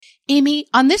Amy,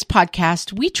 on this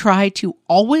podcast, we try to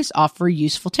always offer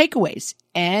useful takeaways.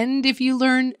 And if you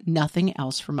learn nothing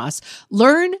else from us,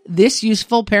 learn this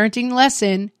useful parenting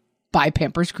lesson by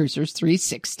Pampers Cruisers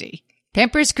 360.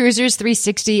 Pampers Cruisers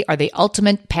 360 are the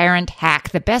ultimate parent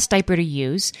hack, the best diaper to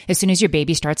use as soon as your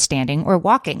baby starts standing or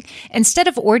walking. Instead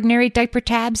of ordinary diaper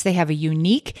tabs, they have a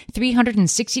unique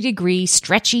 360-degree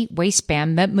stretchy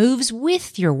waistband that moves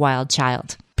with your wild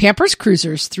child. Pampers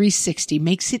Cruisers 360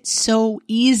 makes it so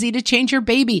easy to change your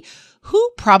baby,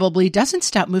 who probably doesn't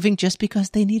stop moving just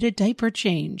because they need a diaper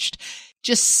changed.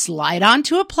 Just slide on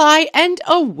to apply and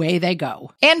away they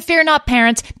go. And fear not,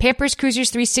 parents, Pampers Cruisers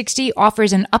 360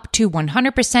 offers an up to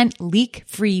 100%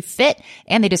 leak-free fit,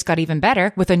 and they just got even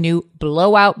better with a new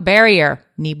blowout barrier.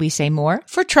 Need we say more?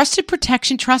 For trusted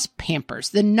protection, trust Pampers,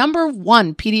 the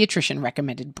 #1 pediatrician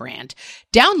recommended brand.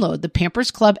 Download the Pampers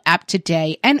Club app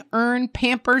today and earn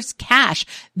Pampers Cash.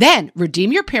 Then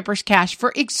redeem your Pampers Cash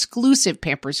for exclusive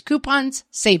Pampers coupons,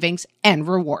 savings, and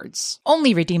rewards.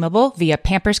 Only redeemable via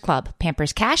Pampers Club.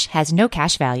 Pampers Cash has no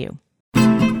cash value.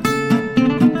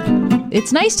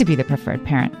 It's nice to be the preferred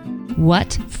parent.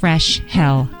 What fresh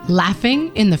hell?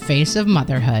 Laughing in the face of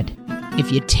motherhood. If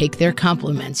you take their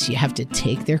compliments, you have to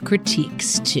take their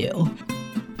critiques too.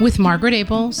 With Margaret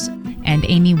Abels and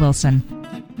Amy Wilson.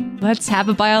 Let's have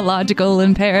a biological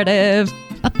imperative.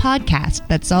 A podcast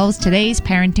that solves today's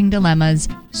parenting dilemmas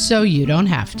so you don't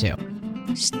have to.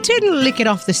 Just didn't lick it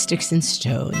off the sticks and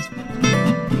stones.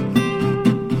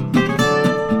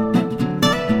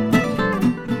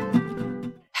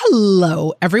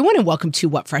 Hello, everyone, and welcome to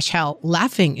What Fresh Hell,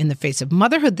 Laughing in the Face of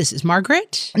Motherhood. This is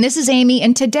Margaret. And this is Amy.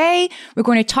 And today we're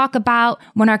going to talk about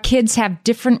when our kids have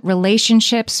different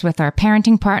relationships with our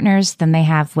parenting partners than they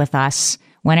have with us.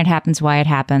 When it happens, why it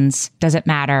happens. Does it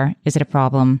matter? Is it a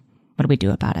problem? What do we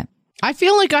do about it? I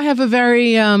feel like I have a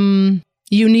very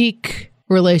unique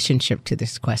relationship to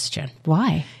this question.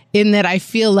 Why? In that I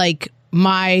feel like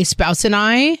my spouse and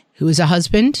I, who is a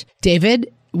husband,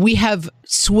 David, we have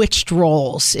switched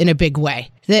roles in a big way.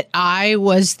 That I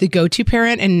was the go-to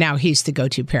parent and now he's the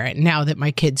go-to parent now that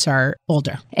my kids are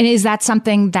older. And is that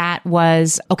something that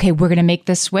was, okay, we're going to make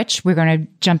this switch, we're going to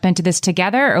jump into this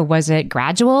together, or was it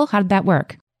gradual? How did that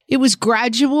work? It was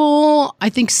gradual. I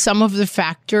think some of the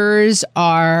factors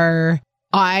are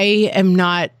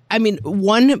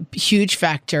one huge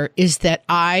factor is that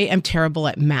I am terrible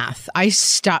at math. I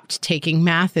stopped taking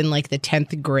math in like the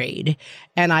 10th grade,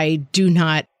 and I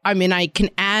can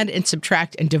add and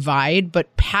subtract and divide,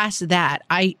 but past that,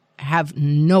 I have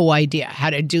no idea how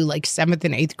to do like 7th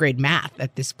and 8th grade math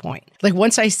at this point. Like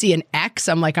once I see an X,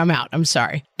 I'm like, I'm out. I'm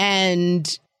sorry.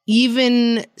 And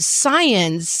even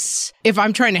science, if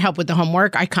I'm trying to help with the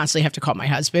homework, I constantly have to call my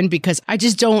husband because I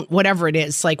just don't, whatever it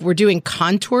is, like we're doing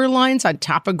contour lines on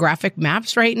topographic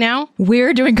maps right now.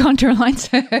 We're doing contour lines.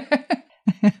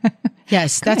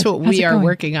 Yes, that's what we are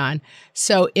working on.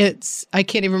 So I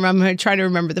can't even remember, I'm trying to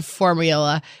remember the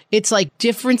formula. It's like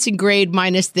difference in grade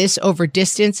minus this over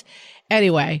distance.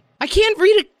 Anyway, I can't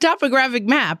read a topographic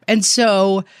map. And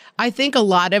so I think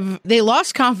they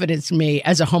lost confidence in me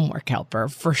as a homework helper,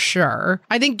 for sure.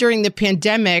 I think during the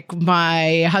pandemic,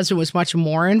 my husband was much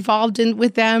more involved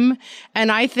with them.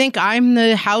 And I think I'm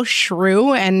the house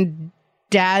shrew and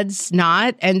dad's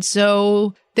not. And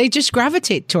so they just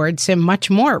gravitate towards him much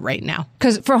more right now.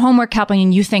 Because for homework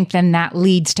helping, you think then that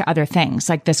leads to other things.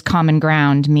 Like this common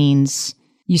ground means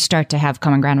you start to have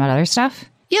common ground about other stuff?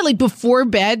 Yeah, like before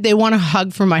bed, they want a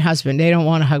hug from my husband. They don't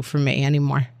want a hug from me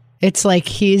anymore. It's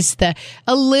like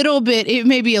it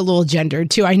may be a little gendered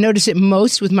too. I notice it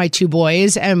most with my 2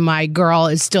 boys, and my girl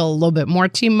is still a little bit more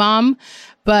team mom.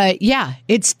 But yeah,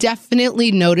 it's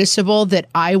definitely noticeable that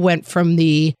I went from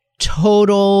the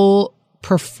total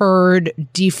preferred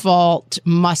default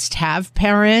must-have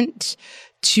parent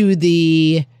to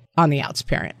the on-the-outs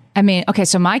parent. I mean, okay,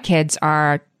 so my kids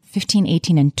are 15,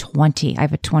 18, and 20. I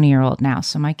have a 20-year-old now.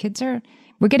 So my kids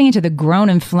we're getting into the grown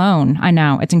and flown. I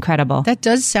know. It's incredible. That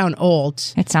does sound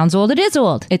old. It sounds old. It is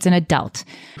old. It's an adult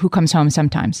who comes home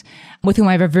sometimes with whom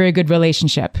I have a very good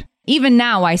relationship. Even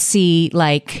now I see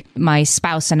like my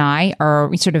spouse and I are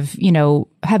sort of,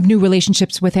 have new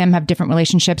relationships with him, have different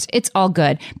relationships. It's all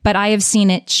good. But I have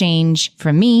seen it change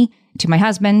from me to my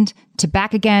husband to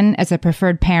back again as a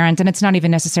preferred parent. And it's not even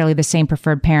necessarily the same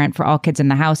preferred parent for all kids in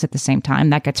the house at the same time.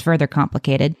 That gets further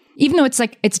complicated. Even though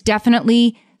it's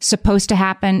definitely supposed to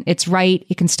happen. It's right.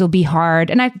 It can still be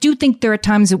hard. And I do think there are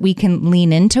times that we can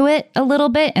lean into it a little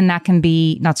bit, and that can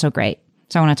be not so great.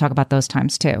 So I want to talk about those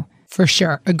times too. For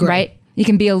sure. Agree. Right? You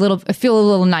can feel a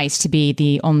little nice to be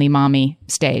the only mommy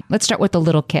state. Let's start with the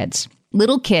little kids.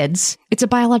 Little kids, it's a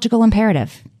biological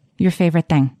imperative. Your favorite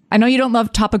thing. I know you don't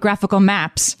love topographical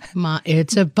maps.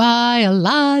 It's a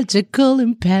biological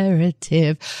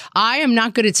imperative. I am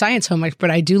not good at science homework,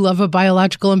 but I do love a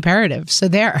biological imperative. So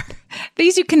there.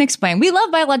 These you can explain. We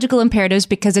love biological imperatives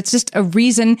because it's just a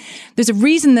reason. There's a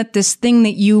reason that this thing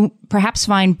that you perhaps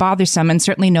find bothersome and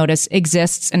certainly notice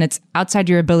exists, and it's outside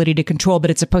your ability to control,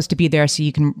 but it's supposed to be there so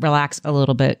you can relax a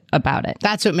little bit about it.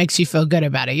 That's what makes you feel good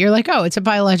about it. You're like, oh, it's a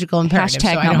biological imperative.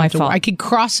 Hashtag so not my fault. I could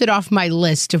cross it off my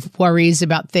list of worries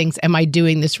about things. Am I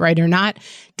doing this right or not?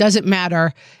 Doesn't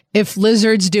matter. If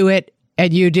lizards do it,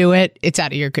 and you do it, it's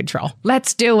out of your control.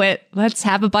 Let's do it. Let's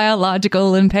have a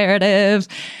biological imperative.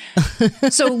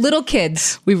 So little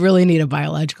kids. We really need a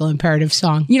biological imperative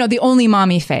song. You know, the only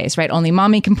mommy phase, right? Only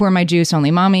mommy can pour my juice. Only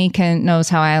mommy knows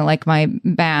how I like my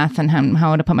bath and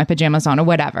how to put my pajamas on or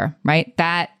whatever, right?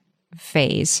 That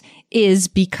phase is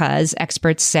because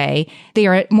experts say they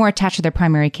are more attached to their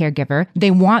primary caregiver.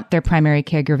 They want their primary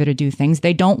caregiver to do things.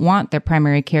 They don't want their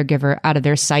primary caregiver out of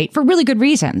their sight for really good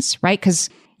reasons, right? Because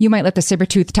you might let the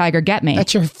saber-toothed tiger get me.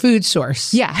 That's your food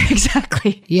source. Yeah,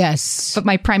 exactly. Yes. But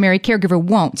my primary caregiver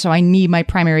won't. So I need my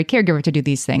primary caregiver to do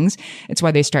these things. It's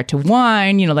why they start to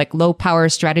whine, like low power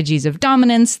strategies of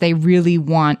dominance. They really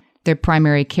want their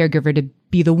primary caregiver to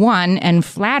be the one. And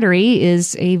flattery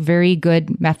is a very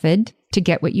good method to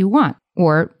get what you want.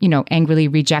 Or, angrily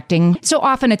rejecting. So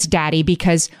often it's daddy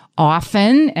because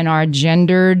often in our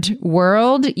gendered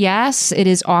world, yes, it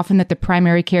is often that the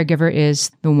primary caregiver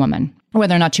is the woman,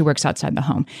 whether or not she works outside the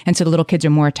home. And so the little kids are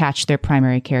more attached to their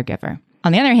primary caregiver.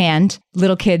 On the other hand,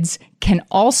 little kids can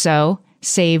also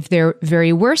save their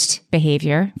very worst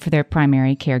behavior for their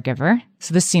primary caregiver.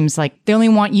 So this seems like they only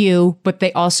want you, but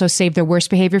they also save their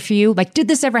worst behavior for you. Like, did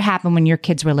this ever happen when your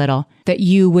kids were little, that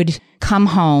you would come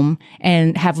home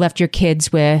and have left your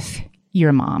kids with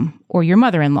your mom or your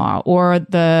mother-in-law or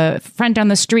the friend down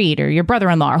the street or your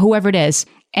brother-in-law or whoever it is?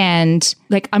 And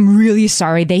like, I'm really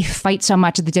sorry. They fight so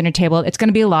much at the dinner table. It's going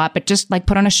to be a lot, but just like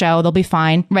put on a show. They'll be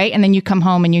fine. Right. And then you come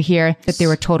home and you hear that they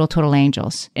were total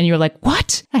angels. And you're like,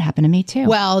 what? That happened to me too.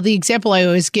 Well, the example I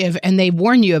always give, and they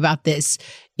warn you about this,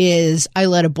 is I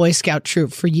led a Boy Scout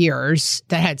troop for years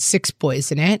that had 6 boys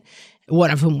in it.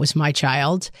 One of whom was my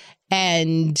child.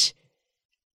 And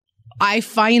I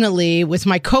finally, with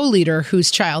my co-leader,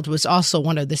 whose child was also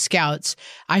one of the scouts,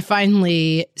 I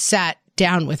finally sat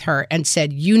down with her and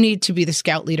said, you need to be the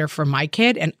scout leader for my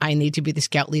kid and I need to be the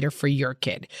scout leader for your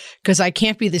kid, because I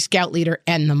can't be the scout leader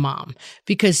and the mom,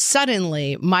 because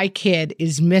suddenly my kid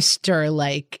is Mr.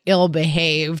 like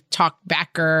ill-behaved talk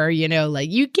backer, like,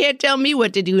 you can't tell me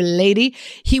what to do, lady.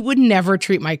 He would never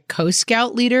treat my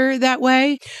co-scout leader that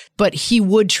way, but he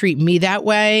would treat me that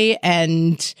way.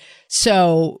 And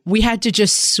so we had to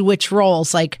just switch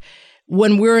roles. Like,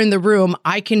 when we're in the room,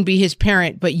 I can be his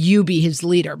parent, but you be his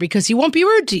leader, because he won't be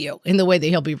rude to you in the way that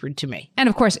he'll be rude to me. And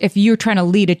of course, if you're trying to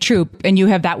lead a troop and you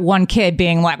have that one kid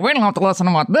being like, we don't have to listen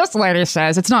to what this lady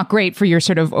says, it's not great for your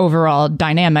sort of overall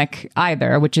dynamic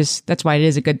either, that's why it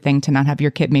is a good thing to not have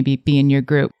your kid maybe be in your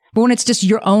group. But when it's just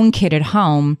your own kid at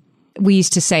home, we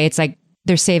used to say it's like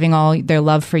they're saving all their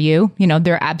love for you,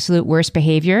 their absolute worst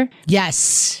behavior.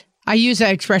 Yes. I use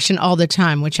that expression all the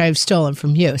time, which I've stolen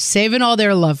from you. Saving all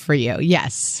their love for you.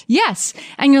 Yes. Yes.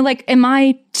 And you're like, am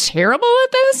I terrible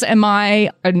at this? Am I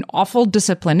an awful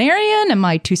disciplinarian? Am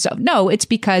I too soft? No, it's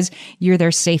because you're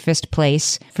their safest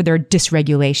place for their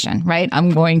dysregulation, right?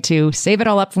 I'm going to save it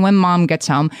all up for when mom gets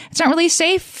home. It's not really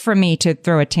safe for me to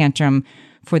throw a tantrum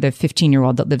for the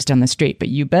 15-year-old that lives down the street. But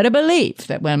you better believe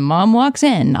that when mom walks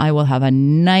in, I will have a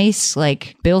nice,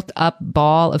 built up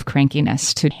ball of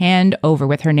crankiness to hand over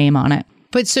with her name on it.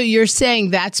 But so you're saying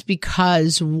that's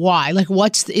because why? Like,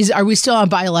 are we still on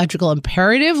biological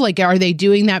imperative? Like, are they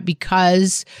doing that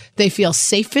because they feel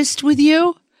safest with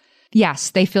you?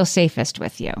 Yes, they feel safest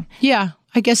with you. Yeah.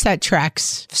 I guess that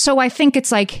tracks. So I think it's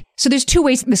so there's 2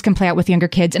 ways this can play out with younger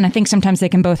kids. And I think sometimes they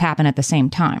can both happen at the same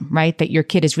time, right? That your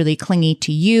kid is really clingy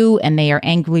to you and they are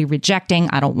angrily rejecting.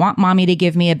 I don't want mommy to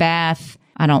give me a bath.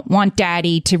 I don't want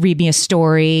daddy to read me a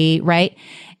story, right?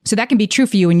 So that can be true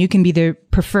for you and you can be the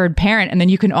preferred parent. And then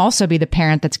you can also be the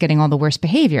parent that's getting all the worst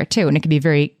behavior too. And it can be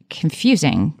very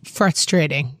confusing.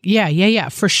 Frustrating. Yeah,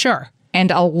 for sure. And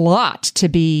a lot to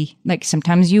be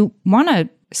sometimes you want to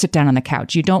sit down on the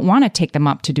couch. You don't want to take them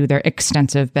up to do their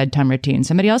extensive bedtime routine.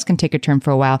 Somebody else can take a turn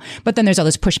for a while. But then there's all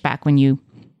this pushback when you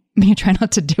try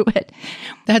not to do it.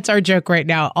 That's our joke right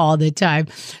now all the time.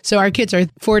 So our kids are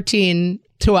 14,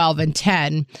 12, and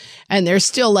 10. And they're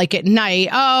still at night,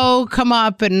 oh, come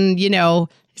up and,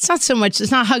 it's not so much,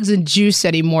 it's not hugs and juice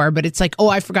anymore, but it's like, oh,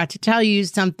 I forgot to tell you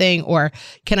something, or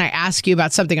can I ask you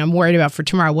about something I'm worried about for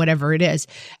tomorrow, whatever it is.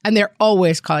 And they're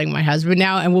always calling my husband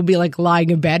now, and we'll be like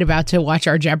lying in bed about to watch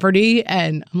our Jeopardy.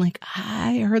 And I'm like,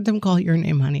 I heard them call your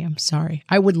name, honey. I'm sorry.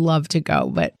 I would love to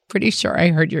go, but pretty sure I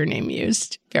heard your name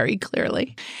used very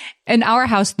clearly. In our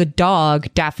house, the dog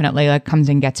definitely like comes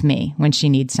and gets me when she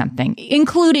needs something,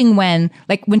 including when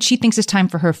she thinks it's time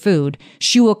for her food,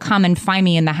 she will come and find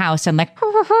me in the house and like,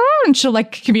 and she'll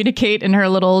like communicate in her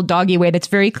little doggy way that's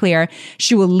very clear.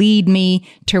 She will lead me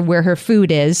to where her food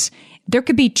is. There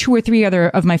could be 2 or 3 other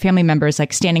of my family members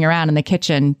like standing around in the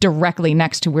kitchen directly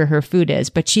next to where her food is,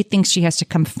 but she thinks she has to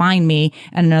come find me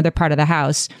in another part of the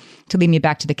house to lead me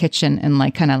back to the kitchen and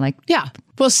like kind of like. Yeah.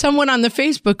 Well, someone on the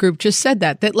Facebook group just said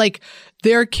that like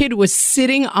their kid was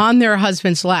sitting on their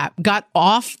husband's lap, got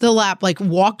off the lap, like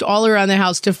walked all around the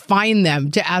house to find them,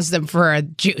 to ask them for a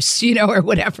juice, or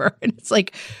whatever. And it's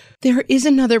like, there is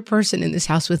another person in this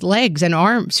house with legs and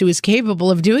arms who is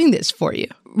capable of doing this for you.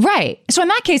 Right. So in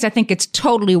that case, I think it's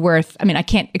totally worth, I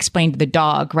can't explain to the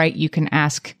dog, right? You can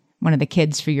ask one of the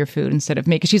kids for your food instead of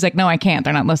me. Because she's like, no, I can't.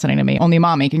 They're not listening to me. Only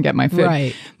mommy can get my food.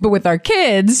 Right. But with our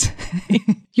kids,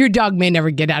 your dog may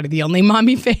never get out of the only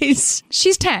mommy phase.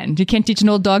 She's 10. You can't teach an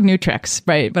old dog new tricks,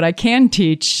 right? But I can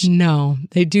teach. No,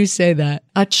 they do say that.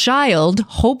 A child,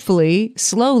 hopefully,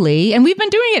 slowly. And we've been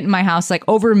doing it in my house like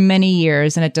over many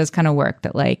years. And it does kind of work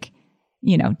that like,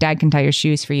 dad can tie your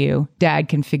shoes for you. Dad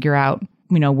can figure out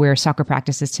where soccer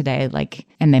practice is today, like,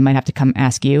 and they might have to come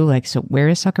ask you, like, so where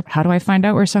is soccer? How do I find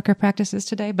out where soccer practice is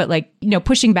today? But like,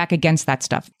 pushing back against that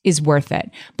stuff is worth it.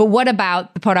 But what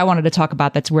about the part I wanted to talk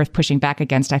about that's worth pushing back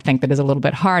against, I think that is a little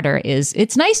bit harder, is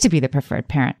it's nice to be the preferred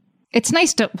parent. It's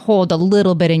nice to hold a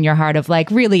little bit in your heart of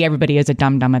like, really, everybody is a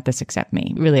dum-dum at this except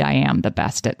me. Really, I am the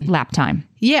best at lap time.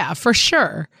 Yeah, for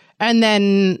sure. And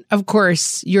then, of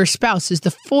course, your spouse is the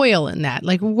foil in that.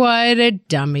 Like, what a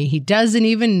dummy. He doesn't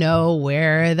even know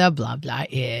where the blah, blah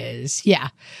is. Yeah.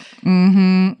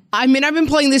 Mm-hmm. I've been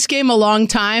playing this game a long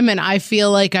time, and I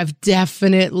feel like I've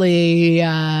definitely,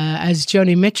 as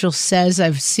Joni Mitchell says,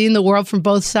 I've seen the world from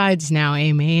both sides now,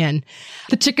 Amy. And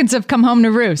the chickens have come home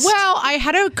to roost. Well, I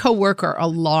had a coworker a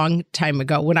long time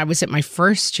ago when I was at my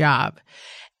first job,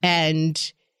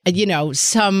 and I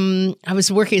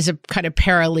was working as a kind of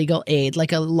paralegal aide,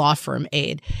 like a law firm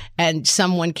aide, and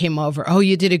someone came over, oh,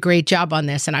 you did a great job on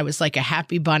this. And I was like a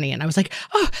happy bunny. And I was like,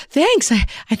 oh, thanks.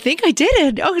 I think I did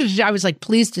it. Oh, I was like,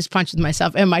 please just punch with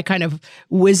myself. And my kind of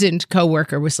wizened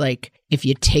coworker was like, if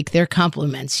you take their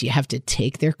compliments, you have to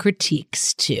take their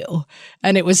critiques too.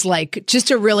 And it was like just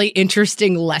a really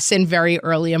interesting lesson very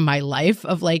early in my life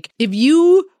of like, if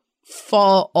you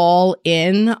fall all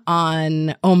in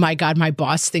on, oh my God, my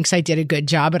boss thinks I did a good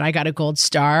job and I got a gold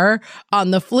star.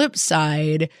 On the flip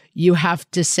side, you have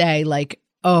to say like,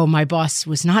 oh, my boss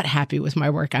was not happy with my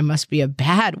work. I must be a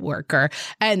bad worker.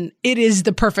 And it is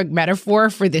the perfect metaphor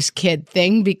for this kid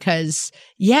thing because,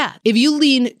 yeah, if you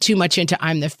lean too much into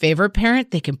I'm the favorite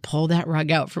parent, they can pull that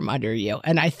rug out from under you.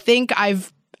 And I think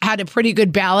I've had a pretty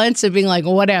good balance of being like,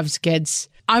 whatevs, kids.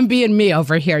 I'm being me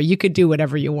over here. You could do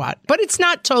whatever you want. But it's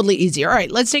not totally easy. All right,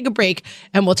 let's take a break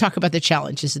and we'll talk about the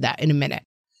challenges of that in a minute.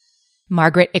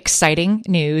 Margaret, exciting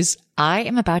news. I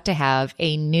am about to have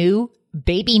a new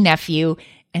baby nephew.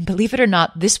 And believe it or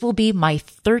not, this will be my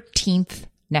 13th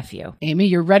nephew. Amy,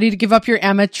 you're ready to give up your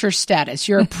amateur status.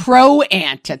 You're a pro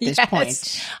aunt at this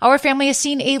point. Our family has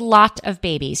seen a lot of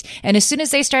babies. And as soon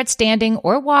as they start standing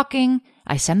or walking,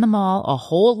 I send them all a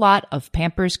whole lot of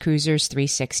Pampers Cruisers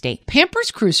 360. Pampers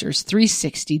Cruisers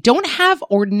 360 don't have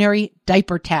ordinary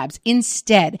diaper tabs.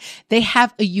 Instead, they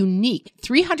have a unique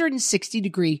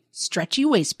 360-degree stretchy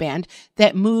waistband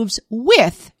that moves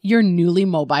with your newly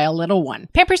mobile little one.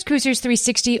 Pampers Cruisers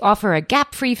 360 offer a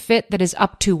gap-free fit that is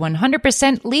up to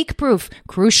 100% leak-proof.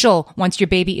 Crucial once your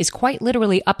baby is quite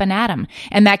literally up and at 'em.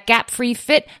 And that gap-free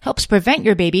fit helps prevent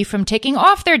your baby from taking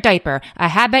off their diaper, a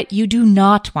habit you do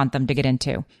not want them to get into.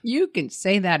 You can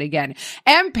say that again.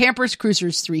 And Pampers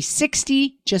Cruisers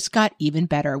 360 just got even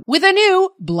better with a new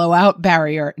blowout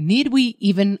barrier. Need we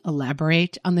even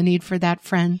elaborate on the need for that,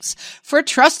 friends? For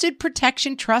trusted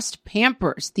protection, trust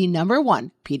Pampers, the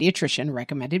 #1 pediatrician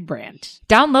recommended brand.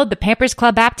 Download the Pampers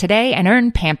Club app today and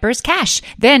earn Pampers Cash.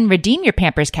 Then redeem your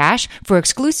Pampers Cash for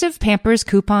exclusive Pampers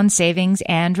coupon savings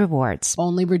and rewards.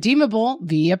 Only redeemable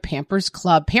via Pampers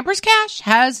Club. Pampers Cash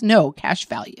has no cash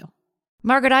value.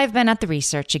 Margaret, I've been at the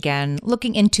research again,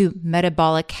 looking into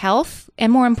metabolic health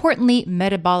and, more importantly,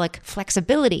 metabolic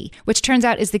flexibility, which turns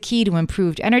out is the key to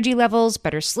improved energy levels,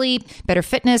 better sleep, better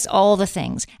fitness, all the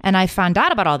things. And I found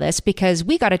out about all this because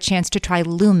we got a chance to try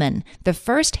Lumen, the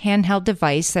first handheld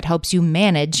device that helps you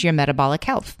manage your metabolic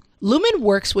health. Lumen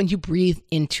works when you breathe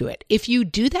into it. If you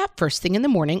do that first thing in the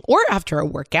morning or after a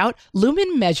workout,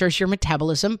 Lumen measures your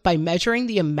metabolism by measuring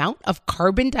the amount of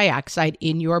carbon dioxide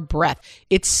in your breath.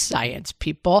 It's science,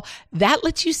 people. That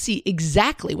lets you see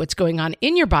exactly what's going on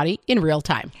in your body in real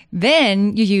time.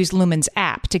 Then you use Lumen's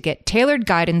app to get tailored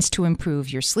guidance to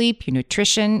improve your sleep, your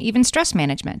nutrition, even stress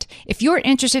management. If you're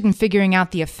interested in figuring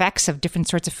out the effects of different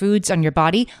sorts of foods on your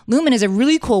body, Lumen is a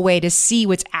really cool way to see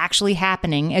what's actually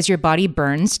happening as your body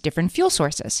burns different fuel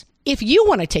sources. If you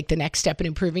want to take the next step in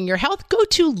improving your health, go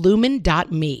to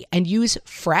lumen.me and use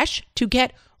FRESH to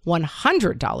get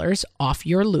 $100 off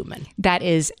your Lumen. That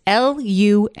is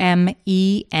LUMEN.ME.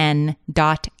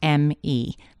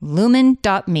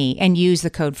 Lumen.me, and use the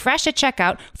code FRESH at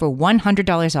checkout for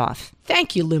 $100 off.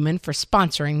 Thank you, Lumen, for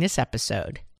sponsoring this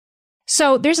episode.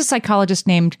 So there's a psychologist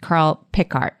named Carl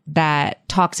Pickart that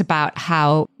talks about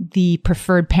how the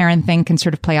preferred parent thing can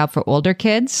sort of play out for older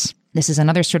kids. This is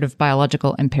another sort of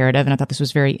biological imperative, and I thought this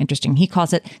was very interesting. He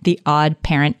calls it the odd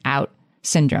parent out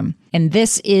syndrome. And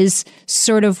this is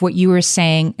sort of what you were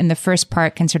saying in the first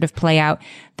part can sort of play out,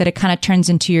 that it kind of turns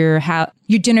into your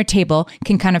dinner table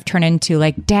can kind of turn into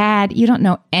like, Dad, you don't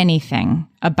know anything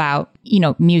about,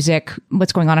 music,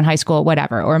 what's going on in high school,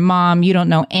 whatever. Or Mom, you don't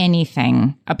know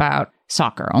anything about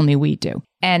soccer, only we do.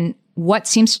 And what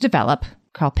seems to develop,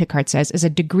 Carl Pickart says, is a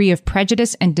degree of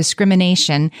prejudice and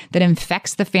discrimination that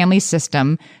infects the family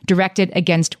system directed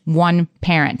against one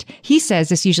parent. He says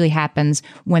this usually happens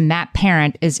when that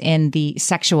parent is in the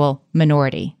sexual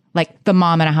minority, like the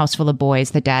mom in a house full of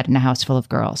boys, the dad in a house full of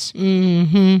girls.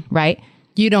 Mm-hmm. Right?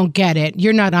 You don't get it.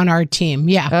 You're not on our team.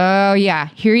 Yeah. Oh, yeah.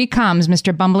 Here he comes,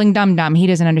 Mr. Bumbling Dum-Dum. He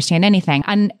doesn't understand anything.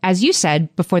 And as you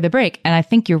said before the break, and I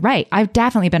think you're right, I've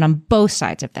definitely been on both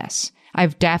sides of this.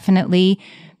 I've definitely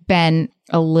been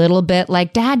a little bit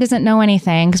like, Dad doesn't know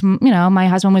anything because, my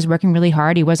husband was working really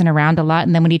hard. He wasn't around a lot.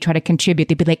 And then when he tried to contribute,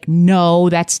 they'd be like, no,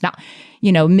 that's not,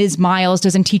 Ms. Miles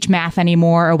doesn't teach math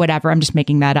anymore or whatever. I'm just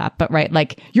making that up. But right,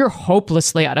 like you're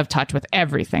hopelessly out of touch with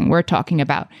everything we're talking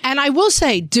about. And I will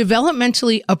say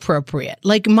developmentally appropriate.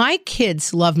 Like my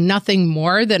kids love nothing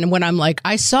more than when I'm like,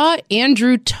 I saw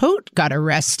Andrew Tote got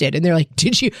arrested. And they're like,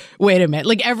 did you, wait a minute.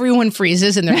 Like everyone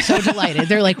freezes and they're so delighted.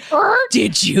 They're like,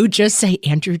 did you just say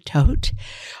Andrew Tote?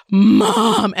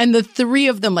 Mom. And the three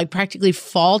of them like practically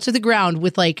fall to the ground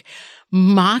with like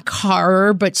mock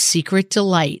horror, but secret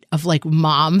delight of like,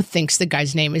 Mom thinks the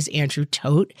guy's name is Andrew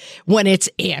Tote when it's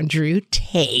Andrew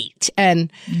Tate. And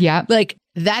yeah, like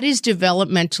that is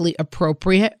developmentally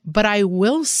appropriate. But I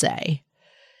will say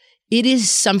it is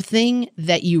something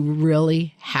that you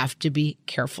really have to be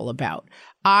careful about.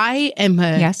 I am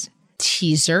a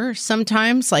teaser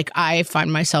sometimes. Like I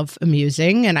find myself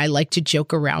amusing and I like to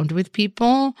joke around with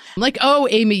people. Like, oh,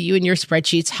 Amy, you and your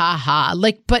spreadsheets, ha ha.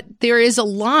 Like, but there is a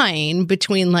line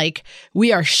between like,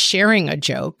 we are sharing a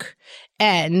joke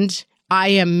and I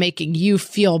am making you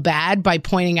feel bad by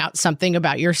pointing out something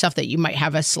about yourself that you might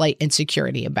have a slight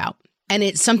insecurity about. And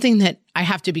it's something that I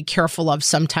have to be careful of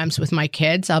sometimes with my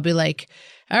kids. I'll be like,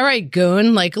 all right,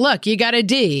 goon, like, look, you got a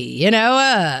D,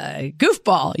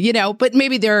 goofball, but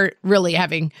maybe they're really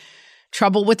having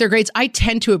trouble with their grades. I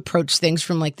tend to approach things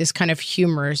from like this kind of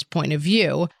humorous point of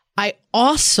view. I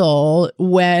also,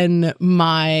 when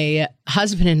my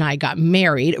husband and I got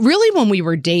married, really when we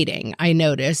were dating, I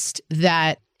noticed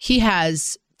that he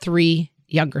has 3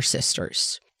 younger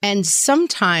sisters. And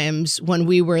sometimes when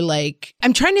we were like,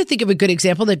 I'm trying to think of a good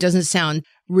example that doesn't sound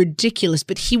ridiculous,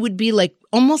 but he would be like,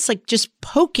 almost like just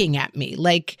poking at me.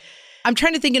 Like, I'm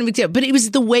trying to think of an example, but it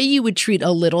was the way you would treat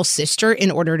a little sister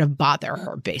in order to bother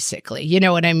her, basically. You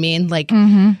know what I mean? Like,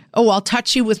 oh, I'll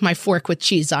touch you with my fork with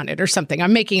cheese on it or something.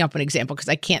 I'm making up an example because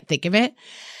I can't think of it.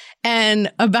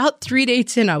 And about 3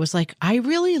 dates in, I was like, I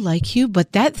really like you,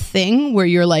 but that thing where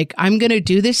you're like, I'm going to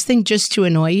do this thing just to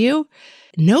annoy you.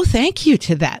 No, thank you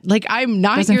to that. Like, I'm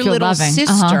not your little loving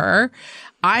sister.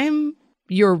 I'm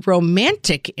your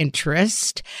romantic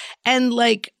interest. And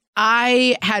like,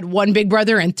 I had 1 big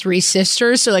brother and 3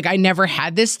 sisters. So like, I never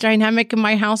had this dynamic in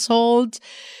my household,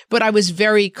 but I was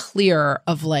very clear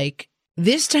of like,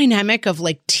 this dynamic of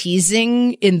like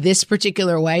teasing in this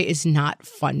particular way is not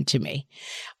fun to me.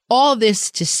 All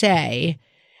this to say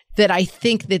that I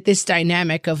think that this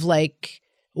dynamic of like,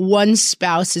 one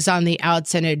spouse is on the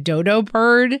outs and a dodo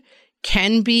bird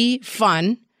can be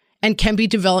fun and can be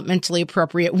developmentally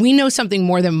appropriate. We know something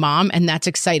more than mom, and that's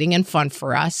exciting and fun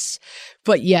for us.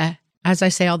 But yeah, as I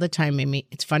say all the time, Amy,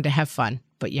 it's fun to have fun,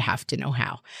 but you have to know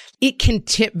how. It can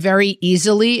tip very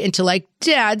easily into like,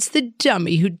 dad's the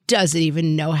dummy who doesn't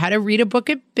even know how to read a book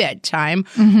at bedtime.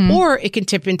 Or it can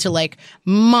tip into like,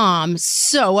 mom's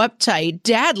so uptight.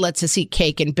 Dad lets us eat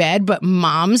cake in bed, but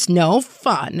mom's no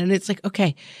fun. And it's like,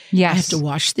 okay, Yes. I have to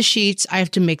wash the sheets. I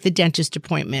have to make the dentist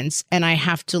appointments, and I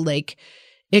have to like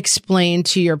explain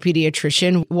to your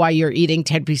pediatrician why you're eating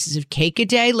 10 pieces of cake a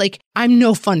day. Like, I'm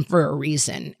no fun for a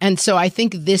reason. And so I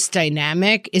think this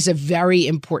dynamic is a very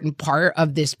important part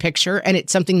of this picture. And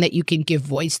it's something that you can give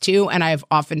voice to. And I've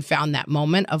often found that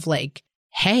moment of like,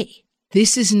 hey,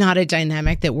 this is not a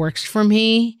dynamic that works for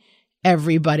me.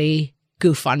 Everybody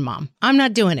goof on mom. I'm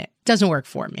not doing it. Doesn't work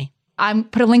for me. I'm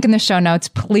put a link in the show notes.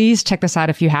 Please check this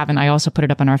out if you haven't. I also put it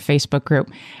up on our Facebook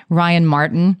group. Ryan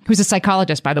Martin, who's a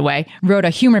psychologist, by the way, wrote a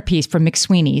humor piece for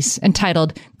McSweeney's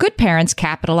entitled, Good Parents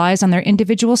Capitalize on Their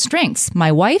Individual Strengths.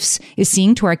 My wife's is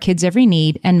seeing to our kids' every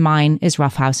need, and mine is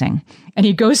roughhousing. And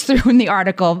he goes through in the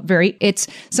article, it's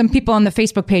some people on the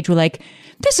Facebook page were like,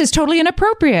 this is totally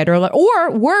inappropriate.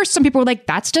 Or worse, some people were like,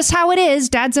 that's just how it is.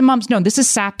 Dads and moms. No, this is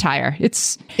satire.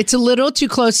 It's a little too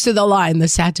close to the line, the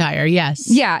satire. Yes.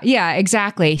 Yeah,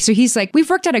 exactly. So he's like, we've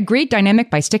worked out a great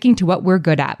dynamic by sticking to what we're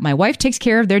good at. My wife takes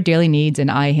care of their daily needs and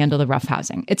I handle the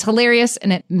roughhousing. It's hilarious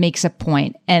and it makes a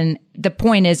point. And the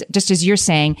point is, just as you're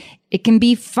saying, it can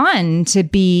be fun to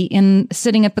be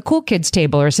sitting at the cool kids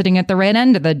table or sitting at the right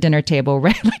end of the dinner table,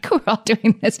 right? Like we're all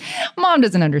doing this. Mom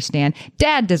doesn't understand.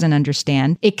 Dad doesn't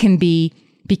understand. It can be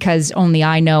because only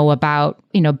I know about,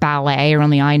 ballet, or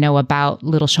only I know about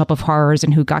Little Shop of Horrors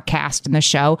and who got cast in the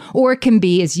show. Or it can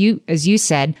be, as you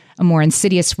said, a more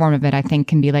insidious form of it, I think,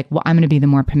 can be like, well, I'm going to be the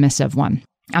more permissive one.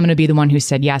 I'm going to be the one who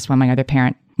said yes when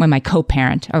my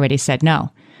co-parent already said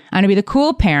no. I'm going to be the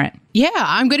cool parent. Yeah,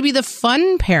 I'm going to be the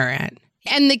fun parent.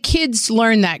 And the kids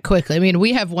learn that quickly. I mean,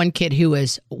 we have one kid who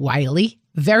is wily,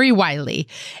 very wily.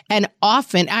 And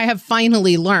often I have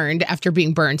finally learned after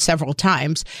being burned several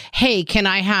times, hey, can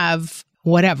I have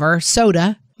whatever,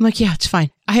 soda? I'm like, yeah, it's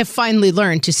fine. I have finally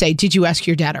learned to say, did you ask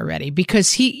your dad already?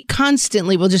 Because he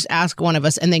constantly will just ask one of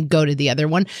us and then go to the other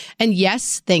one. And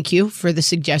yes, thank you for the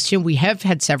suggestion. We have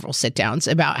had several sit downs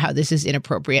about how this is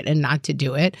inappropriate and not to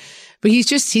do it. But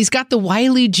he's got the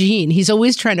wily gene. He's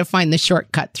always trying to find the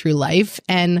shortcut through life.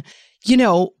 And,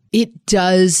 it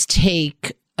does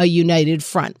take a united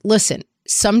front. Listen,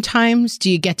 sometimes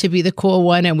do you get to be the cool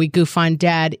one and we goof on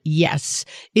dad? Yes.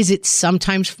 Is it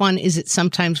sometimes fun? Is it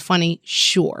sometimes funny?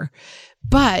 Sure.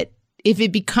 But if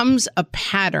it becomes a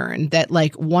pattern that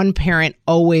like one parent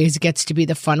always gets to be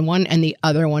the fun one and the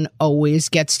other one always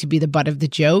gets to be the butt of the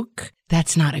joke,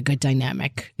 that's not a good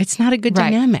dynamic. It's not a good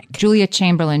dynamic. Julia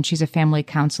Chamberlain, she's a family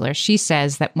counselor. She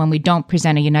says that when we don't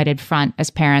present a united front as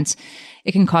parents,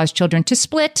 it can cause children to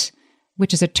split,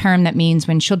 which is a term that means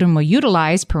when children will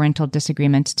utilize parental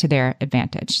disagreement to their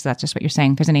advantage. So that's just what you're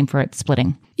saying. There's a name for it,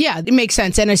 splitting. Yeah, it makes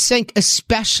sense. And I think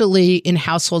especially in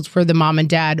households where the mom and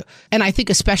dad, and I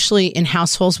think especially in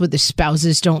households where the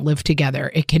spouses don't live together,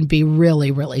 it can be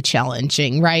really, really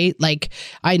challenging, right? Like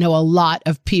I know a lot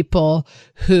of people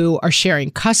who are sharing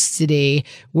custody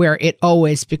where it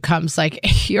always becomes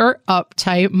like, your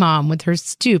uptight mom with her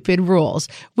stupid rules.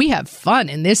 We have fun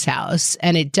in this house.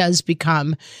 And it does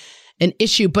become an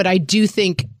issue. But I do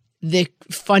think the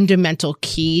fundamental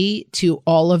key to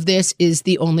all of this is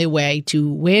the only way to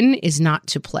win is not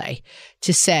to play.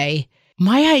 To say,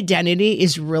 my identity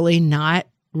is really not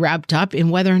wrapped up in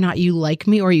whether or not you like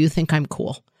me or you think I'm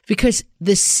cool. Because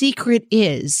the secret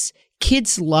is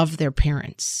kids love their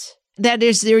parents. That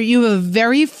is, you have a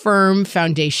very firm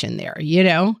foundation there,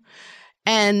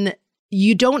 And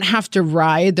you don't have to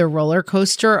ride the roller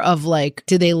coaster of like,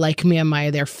 do they like me? Am I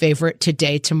their favorite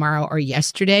today, tomorrow, or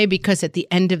yesterday? Because at the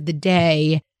end of the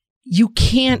day, you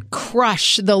can't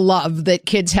crush the love that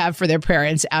kids have for their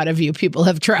parents out of you. People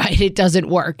have tried. It doesn't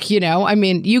work, I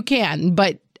mean, you can,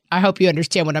 but I hope you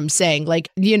understand what I'm saying. Like,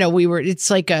 it's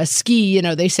like a ski,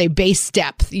 they say base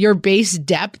depth. Your base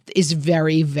depth is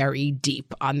very, very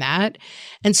deep on that.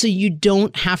 And so you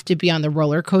don't have to be on the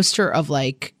roller coaster of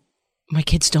like, my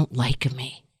kids don't like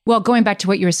me. Well, going back to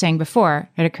what you were saying before,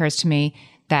 it occurs to me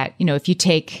that, if you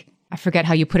take, I forget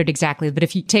how you put it exactly, but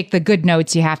if you take the good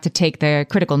notes, you have to take the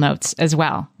critical notes as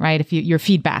well, right? If your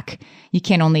feedback, you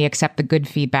can't only accept the good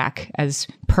feedback as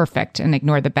perfect and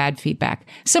ignore the bad feedback.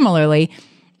 Similarly,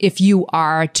 if you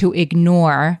are to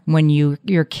ignore when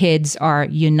your kids are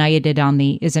united on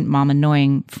the isn't mom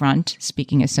annoying front,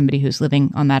 speaking as somebody who's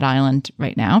living on that island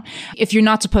right now, if you're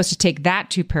not supposed to take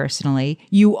that too personally,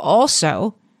 you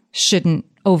also shouldn't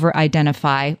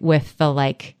over-identify with the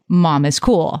like, mom is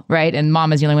cool, right? And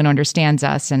mom is the only one who understands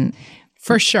us. And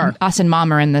for sure, us and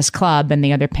mom are in this club and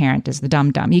the other parent is the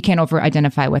dum-dum. You can't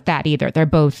over-identify with that either. They're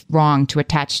both wrong to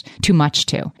attach too much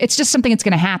to. It's just something that's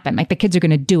going to happen. Like the kids are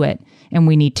going to do it and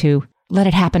we need to let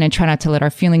it happen and try not to let our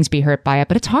feelings be hurt by it.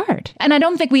 But it's hard. And I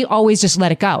don't think we always just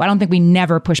let it go. I don't think we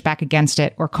never push back against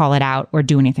it or call it out or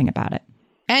do anything about it.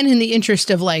 And in the interest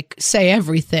of like, say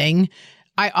everything,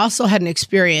 I also had an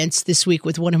experience this week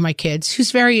with one of my kids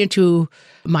who's very into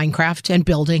Minecraft and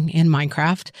building in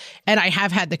Minecraft. And I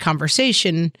have had the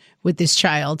conversation with this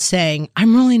child saying,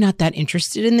 I'm really not that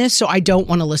interested in this. So I don't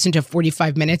want to listen to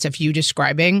 45 minutes of you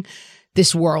describing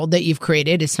this world that you've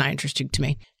created. It's not interesting to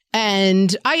me.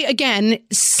 And I, again,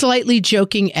 slightly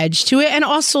joking edge to it and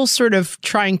also sort of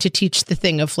trying to teach the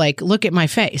thing of like, look at my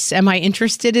face. Am I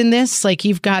interested in this? Like,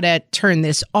 you've got to turn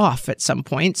this off at some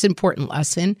point. It's an important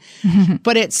lesson.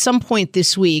 But at some point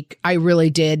this week, I really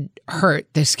did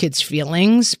hurt this kid's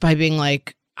feelings by being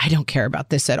like, I don't care about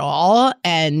this at all.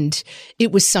 And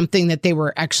it was something that they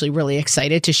were actually really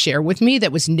excited to share with me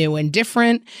that was new and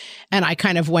different. And I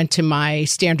kind of went to my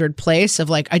standard place of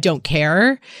like, I don't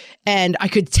care. And I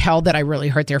could tell that I really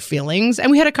hurt their feelings. And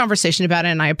we had a conversation about it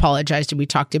and I apologized and we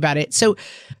talked about it. So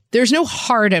there's no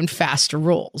hard and fast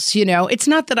rules. You know, it's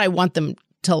not that I want them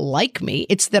to like me.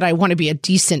 It's that I want to be a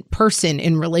decent person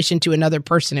in relation to another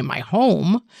person in my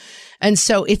home. And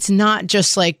so it's not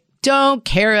just like, don't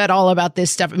care at all about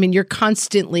this stuff. I mean, you're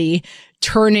constantly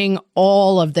turning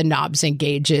all of the knobs and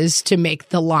gauges to make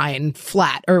the line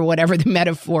flat or whatever the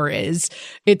metaphor is.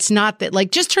 It's not that like,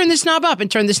 just turn this knob up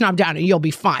and turn this knob down and you'll be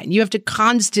fine. You have to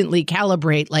constantly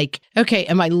calibrate like, okay,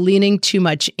 am I leaning too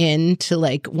much into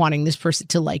like wanting this person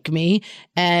to like me?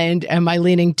 And am I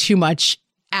leaning too much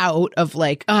out of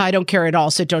like, oh, I don't care at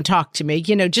all, so don't talk to me.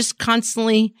 You know, just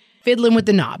constantly fiddling with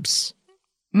the knobs.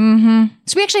 Mm-hmm.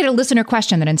 So we actually had a listener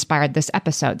question that inspired this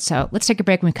episode. So let's take a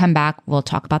break. When we come back, we'll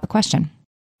talk about the question.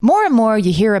 More and more,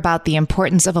 you hear about the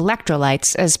importance of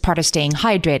electrolytes as part of staying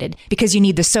hydrated because you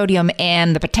need the sodium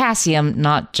and the potassium,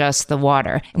 not just the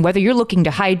water. And whether you're looking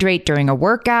to hydrate during a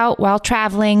workout, while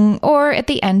traveling, or at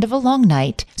the end of a long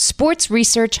night, Sports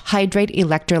Research Hydrate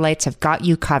Electrolytes have got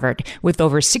you covered with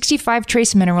over 65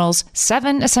 trace minerals,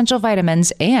 7 essential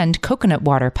vitamins, and coconut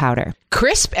water powder.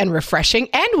 Crisp and refreshing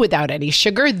and without any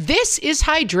sugar, this is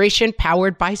hydration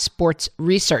powered by Sports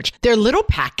Research. They're little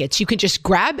packets you can just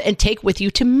grab and take with you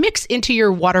to mix into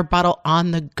your water bottle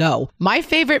on the go. My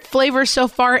favorite flavor so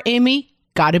far, Amy,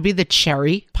 gotta be the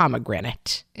cherry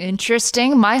pomegranate.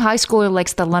 Interesting. My high schooler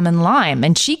likes the lemon lime,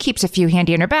 and she keeps a few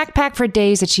handy in her backpack for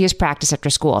days that she has practice after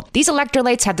school. These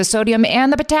electrolytes have the sodium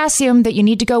and the potassium that you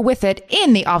need to go with it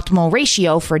in the optimal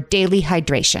ratio for daily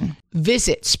hydration.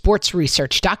 Visit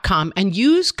sportsresearch.com and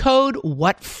use code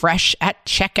WhatFresh at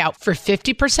checkout for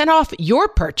 50% off your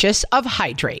purchase of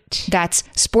Hydrate. That's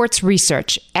Sports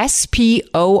Research,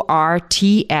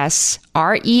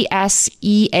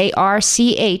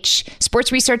 SportsResearch,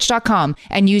 sportsresearch.com,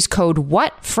 and use code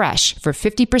WhatFresh for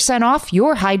 50% off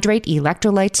your Hydrate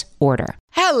electrolytes order.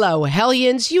 Hello,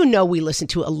 Hellions. You know we listen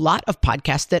to a lot of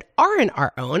podcasts that aren't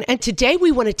our own, and today we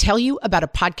want to tell you about a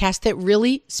podcast that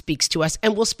really speaks to us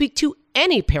and will speak to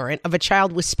any parent of a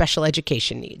child with special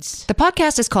education needs. The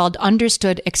podcast is called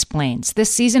Understood Explains.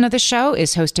 This season of the show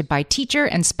is hosted by teacher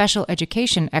and special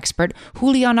education expert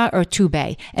Juliana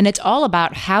Urtubey, and it's all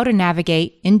about how to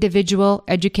navigate individual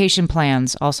education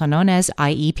plans, also known as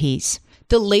IEPs.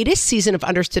 The latest season of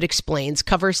Understood Explains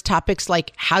covers topics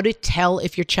like how to tell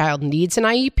if your child needs an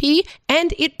IEP,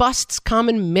 and it busts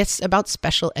common myths about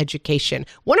special education.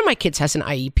 One of my kids has an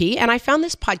IEP, and I found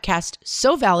this podcast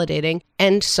so validating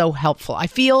and so helpful. I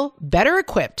feel better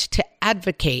equipped to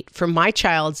advocate for my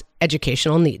child's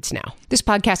educational needs now. This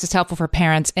podcast is helpful for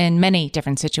parents in many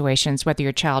different situations, whether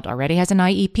your child already has an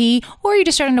IEP or you're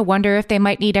just starting to wonder if they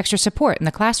might need extra support in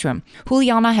the classroom.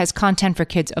 Juliana has content for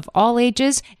kids of all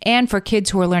ages and for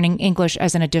kids who are learning English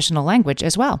as an additional language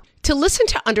as well. To listen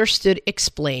to Understood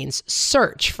Explains,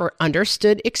 search for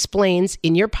Understood Explains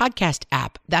in your podcast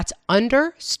app. That's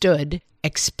Understood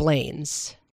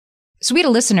Explains. So we had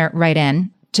a listener write in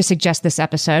to suggest this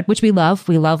episode, which we love.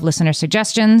 We love listener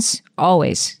suggestions.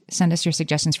 Always send us your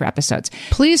suggestions for episodes.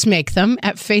 Please make them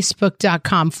at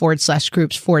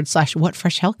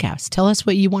facebook.com/groups/WhatFreshHealthcast. Tell us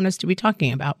what you want us to be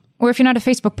talking about. Or if you're not a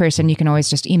Facebook person, you can always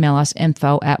just email us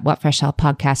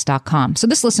info@whatfreshhealthpodcast.com. So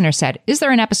this listener said, is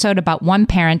there an episode about one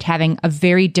parent having a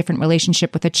very different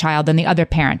relationship with a child than the other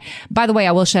parent? By the way,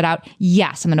 I will shout out,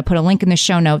 yes, I'm going to put a link in the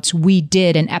show notes. We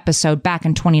did an episode back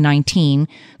in 2019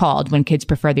 called When Kids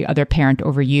Prefer the Other Parent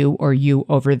Over You or You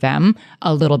Over Them.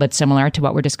 A little bit similar to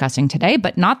what we're discussing today,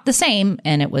 but not the same.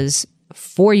 And it was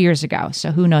 4 years ago.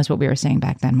 So who knows what we were saying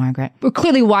back then, Margaret? We're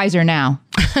clearly wiser now.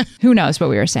 Who knows what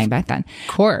we were saying back then?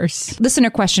 Of course. Listener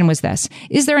question was this: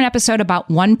 is there an episode about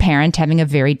one parent having a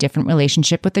very different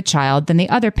relationship with the child than the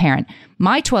other parent?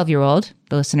 My 12-year-old,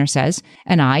 the listener says,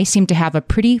 and I seem to have a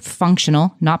pretty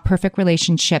functional, not perfect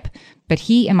relationship, but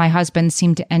he and my husband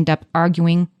seem to end up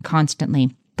arguing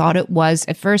constantly. Thought it was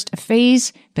at first a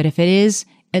phase, but if it is,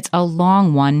 it's a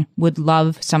long one. Would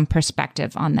love some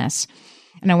perspective on this.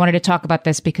 And I wanted to talk about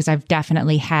this because I've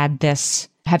definitely had this,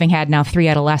 having had now 3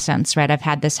 adolescents, right? I've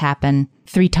had this happen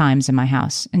 3 times in my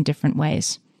house in different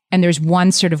ways. And there's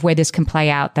one sort of way this can play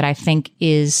out that I think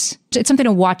it's something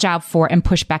to watch out for and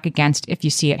push back against if you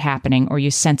see it happening or you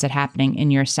sense it happening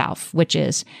in yourself, which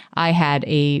is I had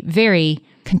a very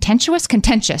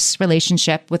contentious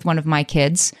relationship with one of my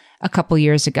kids a couple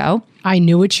years ago. I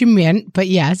knew what you meant, but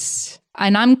yes.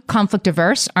 And I'm conflict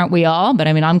averse, aren't we all? But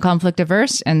I mean, I'm conflict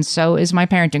averse, and so is my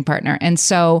parenting partner. And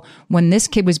so when this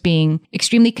kid was being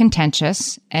extremely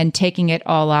contentious and taking it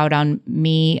all out on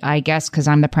me, I guess, because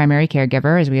I'm the primary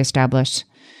caregiver, as we established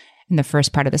in the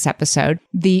first part of this episode,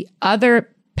 the other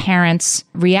parent's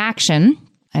reaction,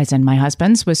 as in my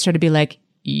husband's, was sort of be like,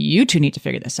 you two need to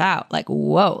figure this out. Like,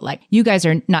 whoa, like you guys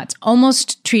are nuts.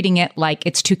 Almost treating it like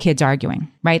it's 2 kids arguing,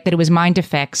 right? That it was mine to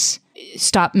fix.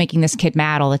 Stop making this kid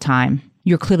mad all the time.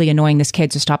 You're clearly annoying this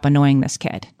kid, so stop annoying this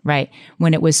kid, right?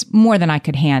 When it was more than I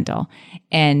could handle.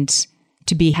 And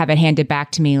to have it handed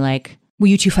back to me like, well,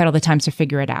 you two fight all the time, so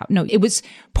figure it out. No, it was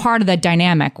part of the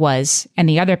dynamic was, and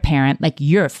the other parent, like,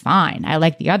 you're fine. I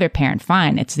like the other parent,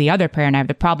 fine. It's the other parent I have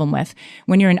the problem with.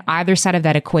 When you're in either side of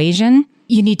that equation,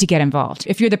 you need to get involved.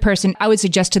 If you're the person, I would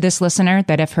suggest to this listener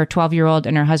that if her 12-year-old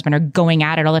and her husband are going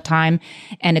at it all the time,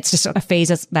 and it's just a phase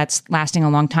that's lasting a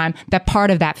long time, that part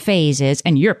of that phase is,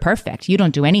 and you're perfect. You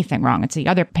don't do anything wrong. It's the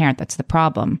other parent that's the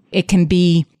problem. It can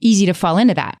be easy to fall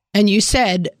into that. And you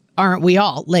said, aren't we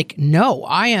all? Like, no,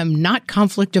 I am not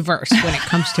conflict averse when it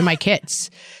comes to my kids.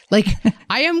 Like,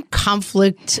 I am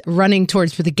conflict running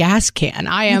towards with a gas can.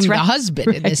 I am the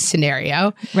husband in this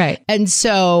scenario. Right. And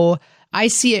so I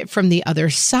see it from the other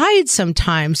side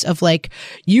sometimes of like,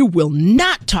 you will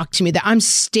not talk to me, that I'm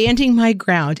standing my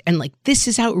ground and like, this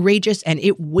is outrageous and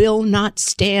it will not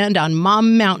stand on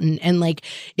Mom Mountain. And like,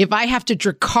 if I have to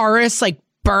Dracarys, like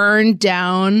burn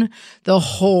down the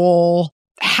whole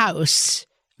house,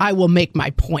 I will make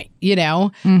my point, you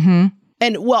know? Mm-hmm.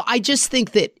 And well, I just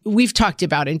think that we've talked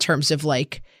about in terms of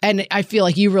like, and I feel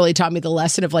like you really taught me the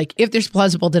lesson of like, if there's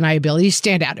plausible deniability,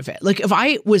 stand out of it. Like if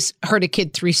I heard a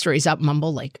kid 3 stories up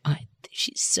mumble, like,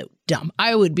 she's so dumb,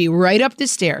 I would be right up the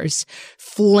stairs,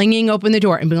 flinging open the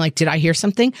door and being like, did I hear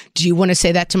something? Do you want to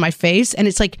say that to my face? And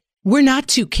it's like, we're not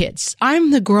 2 kids.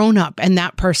 I'm the grown up and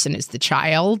that person is the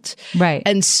child. Right.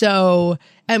 And so,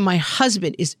 and my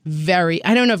husband is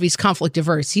I don't know if he's conflict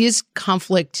averse. He is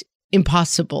conflict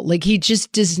impossible. Like he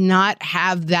just does not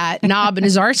have that knob in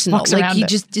his arsenal. Like he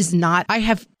just does not. I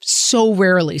have so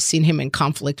rarely seen him in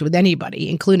conflict with anybody,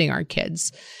 including our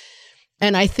kids.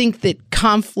 And I think that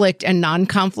conflict and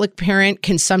non-conflict parent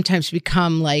can sometimes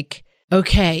become like,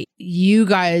 okay, you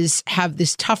guys have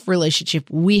this tough relationship.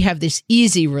 We have this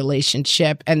easy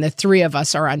relationship. And the 3 of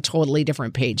us are on totally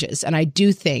different pages. And I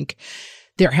do think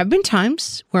there have been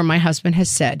times where my husband has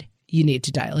said, you need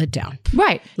to dial it down.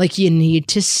 Right. Like you need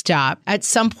to stop. At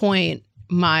some point,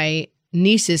 my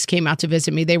nieces came out to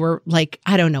visit me. They were like,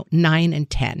 I don't know, 9 and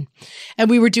 10. And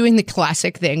we were doing the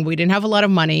classic thing. We didn't have a lot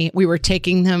of money. We were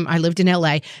taking them, I lived in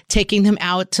LA, taking them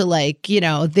out to like, you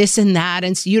know, this and that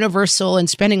and Universal and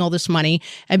spending all this money.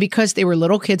 And because they were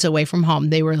little kids away from home,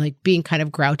 they were like being kind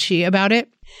of grouchy about it.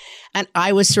 And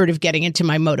I was sort of getting into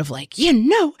my mode of like, you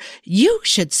know, you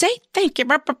should say thank you,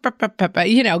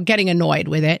 you know, getting annoyed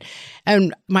with it.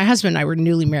 And my husband and I were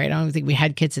newly married. I don't think we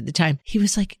had kids at the time. He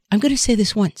was like, I'm going to say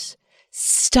this once.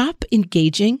 Stop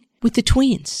engaging with the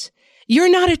tweens.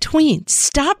 You're not a tween.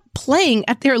 Stop playing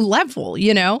at their level,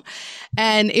 you know?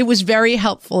 And it was very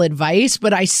helpful advice,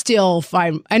 but I still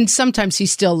find, and sometimes he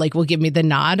still like will give me the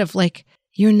nod of like,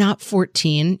 you're not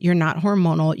 14. You're not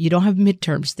hormonal. You don't have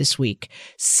midterms this week.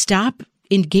 Stop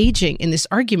engaging in this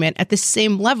argument at the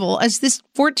same level as this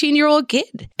 14-year-old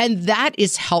kid. And that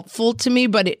is helpful to me,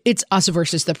 but it's us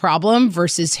versus the problem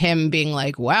versus him being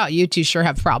like, wow, you two sure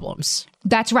have problems.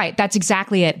 That's right. That's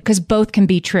exactly it. Because both can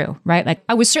be true, right? Like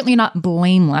I was certainly not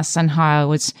blameless on how I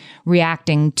was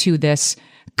reacting to this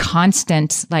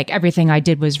constant, like everything I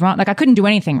did was wrong. Like I couldn't do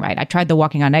anything right. I tried the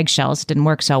walking on eggshells. It didn't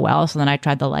work so well. So then I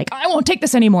tried the like, I won't take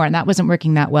this anymore. And that wasn't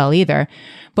working that well either.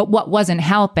 But what wasn't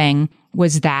helping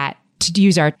was that, to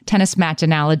use our tennis match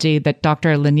analogy that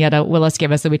Dr. Lynetta Willis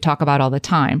gave us that we talk about all the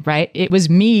time, right? It was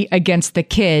me against the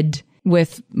kid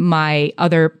with my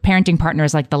other parenting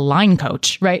partners, like the line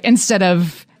coach, right? Instead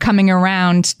of coming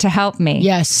around to help me.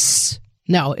 Yes.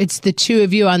 No, it's the two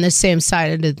of you on the same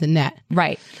side of the net.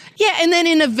 Right. Yeah. And then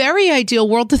in a very ideal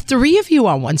world, the three of you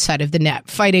on one side of the net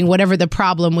fighting whatever the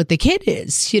problem with the kid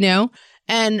is,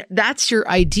 and that's your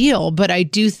ideal. But I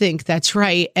do think that's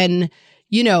right. And,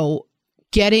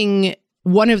 getting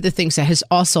one of the things that has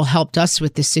also helped us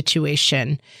with this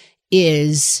situation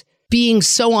is being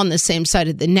so on the same side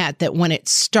of the net that when it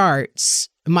starts,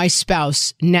 my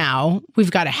spouse now,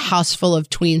 we've got a house full of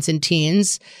tweens and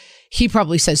teens. He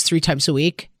probably says 3 times a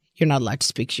week, you're not allowed to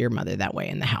speak to your mother that way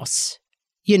in the house.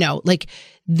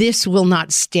 This will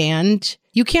not stand.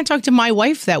 You can't talk to my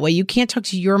wife that way. You can't talk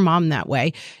to your mom that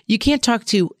way. You can't talk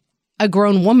to a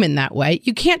grown woman that way.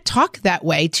 You can't talk that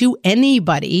way to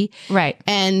anybody. Right.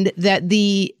 And that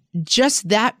just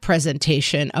that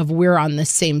presentation of we're on the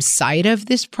same side of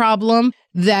this problem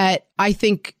that I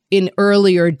think in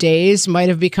earlier days might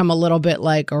have become a little bit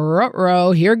like,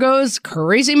 ruh-roh, here goes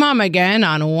crazy mom again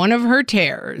on one of her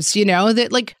tears,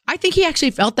 that I think he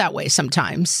actually felt that way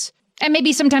sometimes. And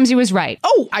maybe sometimes he was right.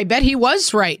 Oh, I bet he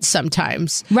was right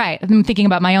sometimes. Right. I'm thinking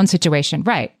about my own situation.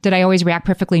 Right. Did I always react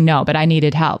perfectly? No, but I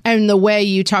needed help. And the way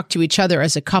you talk to each other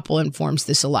as a couple informs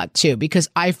this a lot too, because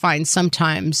I find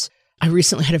sometimes I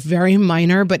recently had a very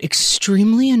minor but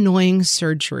extremely annoying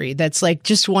surgery that's like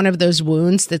just one of those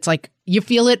wounds that's like you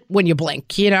feel it when you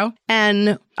blink,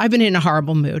 And I've been in a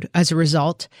horrible mood as a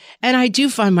result. And I do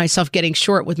find myself getting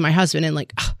short with my husband and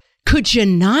like, could you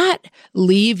not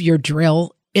leave your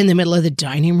drill in the middle of the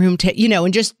dining room?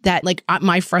 And just that like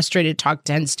my frustrated talk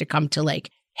tends to come to like,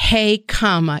 hey,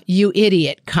 comma, you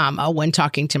idiot, comma, when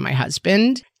talking to my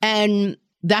husband. And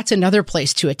that's another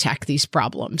place to attack these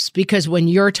problems, because when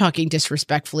you're talking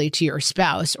disrespectfully to your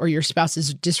spouse or your spouse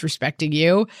is disrespecting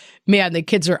you, man, the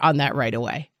kids are on that right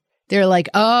away. They're like,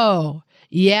 oh,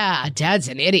 yeah, dad's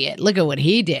an idiot. Look at what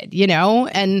he did,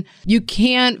 and you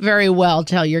can't very well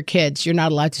tell your kids you're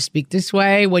not allowed to speak this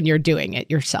way when you're doing it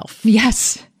yourself.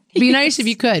 Yes. It'd be nice if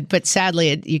you could, but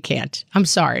sadly, you can't. I'm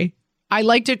sorry. I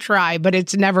like to try, but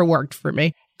it's never worked for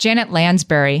me. Janet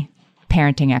Lansbury,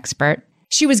 parenting expert,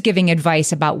 she was giving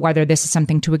advice about whether this is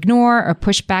something to ignore or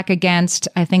push back against.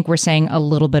 I think we're saying a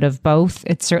little bit of both.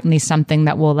 It's certainly something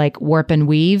that will like warp and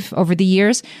weave over the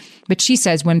years. But she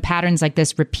says when patterns like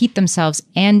this repeat themselves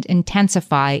and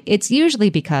intensify, it's usually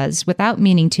because, without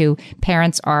meaning to,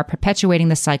 parents are perpetuating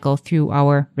the cycle through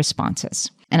our responses.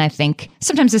 And I think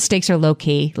sometimes the stakes are low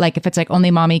key. Like if it's like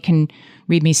only mommy can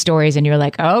read me stories and you're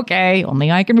like, okay, only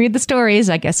I can read the stories.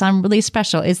 I guess I'm really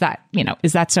special. Is that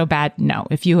so bad? No.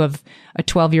 If you have a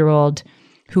 12-year-old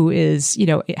who is,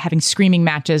 having screaming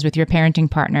matches with your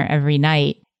parenting partner every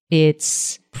night,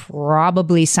 it's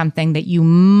probably something that you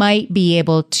might be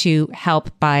able to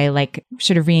help by like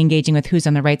sort of re-engaging with who's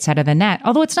on the right side of the net.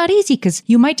 Although it's not easy because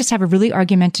you might just have a really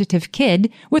argumentative kid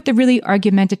with a really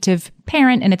argumentative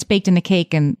parent and it's baked in the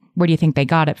cake. And where do you think they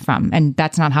got it from? And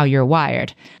that's not how you're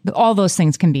wired. All those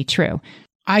things can be true.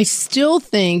 I still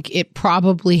think it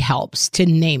probably helps to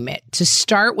name it, to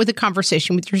start with a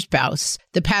conversation with your spouse.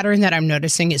 The pattern that I'm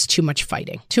noticing is too much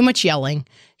fighting, too much yelling.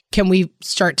 Can we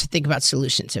start to think about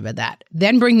solutions about that?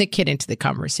 Then bring the kid into the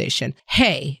conversation.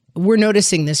 Hey, we're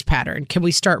noticing this pattern. Can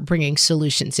we start bringing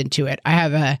solutions into it? I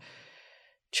have a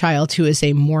child who is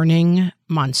a morning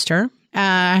monster.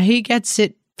 He gets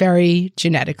it very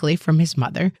genetically from his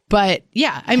mother. But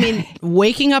yeah, I mean,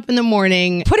 waking up in the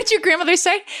morning. What did your grandmother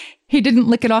say? He didn't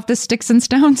lick it off the sticks and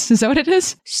stones? Is that what it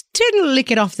is? Didn't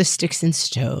lick it off the sticks and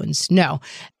stones. No.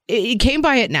 It came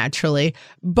by it naturally,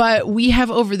 but we have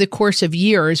over the course of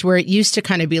years where it used to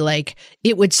kind of be like,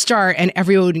 it would start and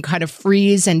everyone would kind of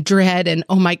freeze and dread and,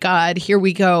 oh my God, here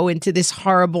we go into this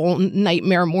horrible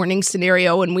nightmare morning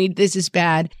scenario and this is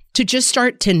bad. To just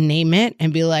start to name it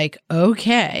and be like,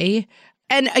 okay.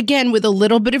 And again, with a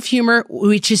little bit of humor,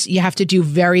 which is you have to do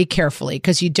very carefully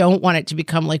because you don't want it to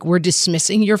become like we're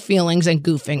dismissing your feelings and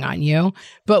goofing on you.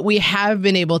 But we have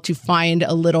been able to find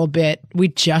a little bit. We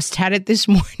just had it this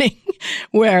morning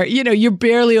where, you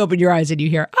barely open your eyes and you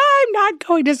hear, I'm not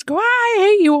going to school. I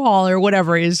hate you all or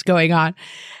whatever is going on.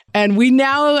 And we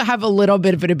now have a little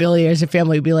bit of an ability as a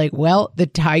family to be like, well, the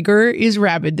tiger is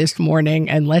rabid this morning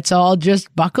and let's all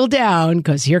just buckle down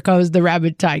because here comes the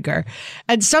rabid tiger.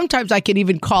 And sometimes I can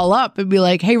even call up and be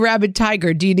like, hey, rabid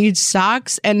tiger, do you need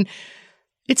socks? And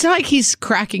it's not like he's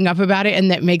cracking up about it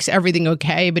and that makes everything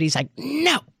okay, but he's like,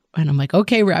 no. And I'm like,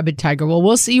 okay, rabid tiger, well,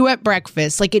 we'll see you at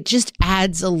breakfast. Like it just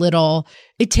adds a little,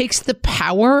 it takes the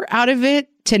power out of it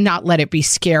to not let it be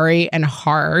scary and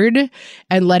hard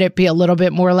and let it be a little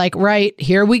bit more like, right,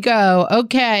 here we go.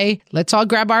 Okay, let's all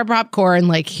grab our popcorn.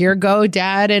 Like, here go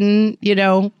dad and,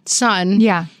 son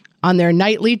on their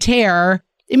nightly tear.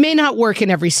 It may not work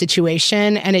in every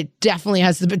situation, and it definitely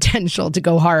has the potential to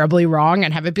go horribly wrong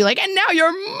and have it be like, and now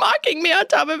you're mocking me on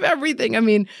top of everything. I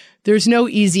mean, there's no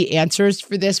easy answers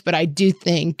for this, but I do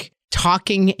think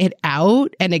talking it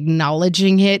out and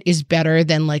acknowledging it is better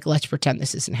than like, let's pretend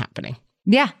this isn't happening.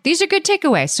 Yeah, these are good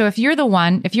takeaways. So if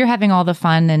you're having all the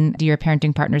fun and your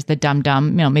parenting partner's the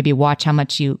dumb, maybe watch how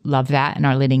much you love that and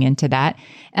are leading into that.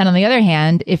 And on the other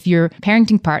hand, if your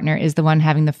parenting partner is the one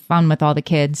having the fun with all the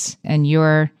kids and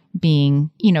you're being,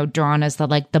 drawn as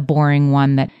the boring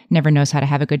one that never knows how to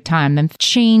have a good time, then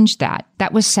change that.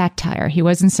 That was satire. He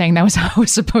wasn't saying that was how it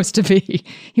was supposed to be.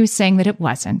 He was saying that it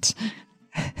wasn't.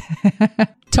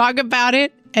 Talk about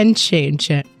it and change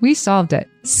it. We solved it.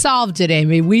 Solved it,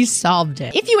 Amy. We solved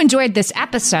it. If you enjoyed this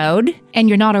episode and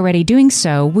you're not already doing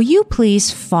so, will you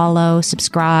please follow,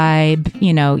 subscribe,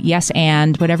 yes,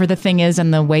 and whatever the thing is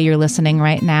and the way you're listening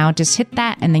right now, just hit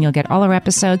that and then you'll get all our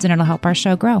episodes and it'll help our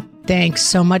show grow. Thanks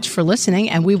so much for listening,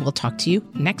 and we will talk to you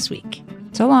next week.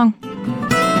 So long.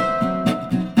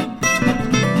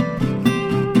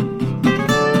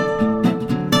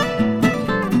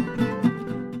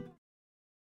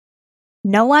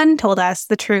 No one told us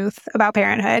the truth about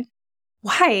parenthood.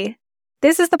 Why?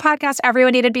 This is the podcast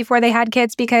everyone needed before they had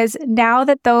kids, because now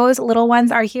that those little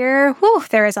ones are here,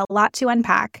 there is a lot to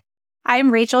unpack.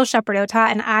 I'm Rachel Shepardota,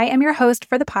 and I am your host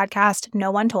for the podcast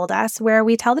No One Told Us, where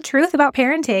we tell the truth about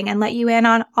parenting and let you in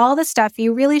on all the stuff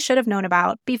you really should have known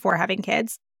about before having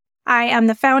kids. I am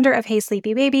the founder of Hey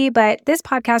Sleepy Baby, but this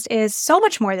podcast is so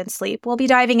much more than sleep. We'll be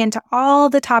diving into all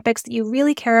the topics that you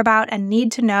really care about and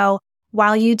need to know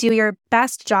while you do your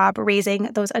best job raising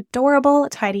those adorable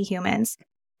tiny humans.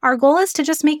 Our goal is to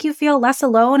just make you feel less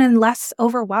alone and less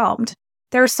overwhelmed.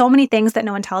 There are so many things that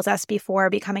no one tells us before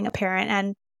becoming a parent,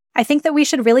 and I think that we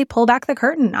should really pull back the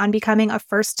curtain on becoming a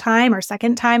first-time or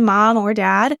second-time mom or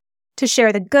dad to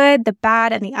share the good, the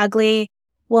bad, and the ugly.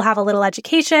 We'll have a little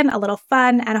education, a little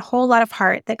fun, and a whole lot of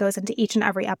heart that goes into each and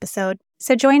every episode.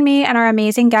 So join me and our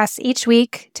amazing guests each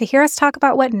week to hear us talk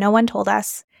about what no one told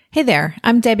us. Hey there,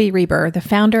 I'm Debbie Reber, the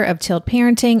founder of Tilt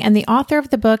Parenting and the author of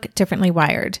the book Differently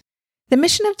Wired. The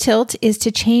mission of Tilt is to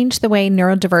change the way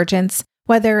neurodivergence,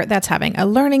 whether that's having a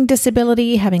learning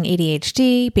disability, having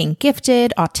ADHD, being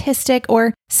gifted, autistic,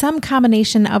 or some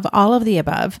combination of all of the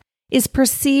above, is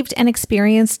perceived and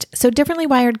experienced so differently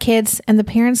wired kids and the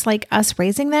parents like us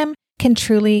raising them can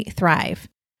truly thrive.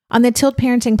 On the Tilt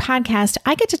Parenting podcast,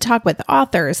 I get to talk with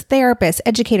authors, therapists,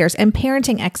 educators, and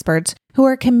parenting experts who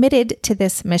are committed to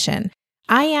this mission.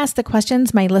 I ask the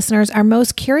questions my listeners are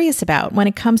most curious about when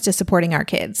it comes to supporting our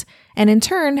kids. And in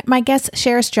turn, my guests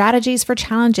share strategies for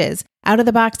challenges,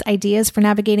 out-of-the-box ideas for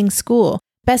navigating school,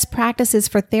 best practices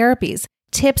for therapies,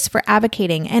 tips for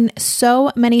advocating, and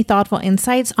so many thoughtful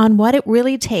insights on what it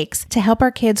really takes to help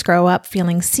our kids grow up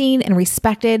feeling seen and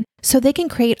respected so they can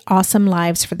create awesome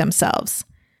lives for themselves.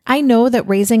 I know that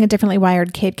raising a differently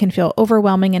wired kid can feel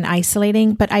overwhelming and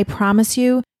isolating, but I promise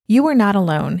you, you are not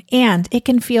alone, and it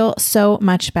can feel so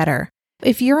much better.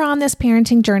 If you're on this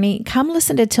parenting journey, come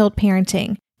listen to Tilt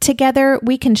Parenting. Together,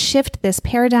 we can shift this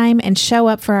paradigm and show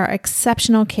up for our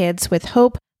exceptional kids with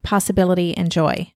hope, possibility, and joy.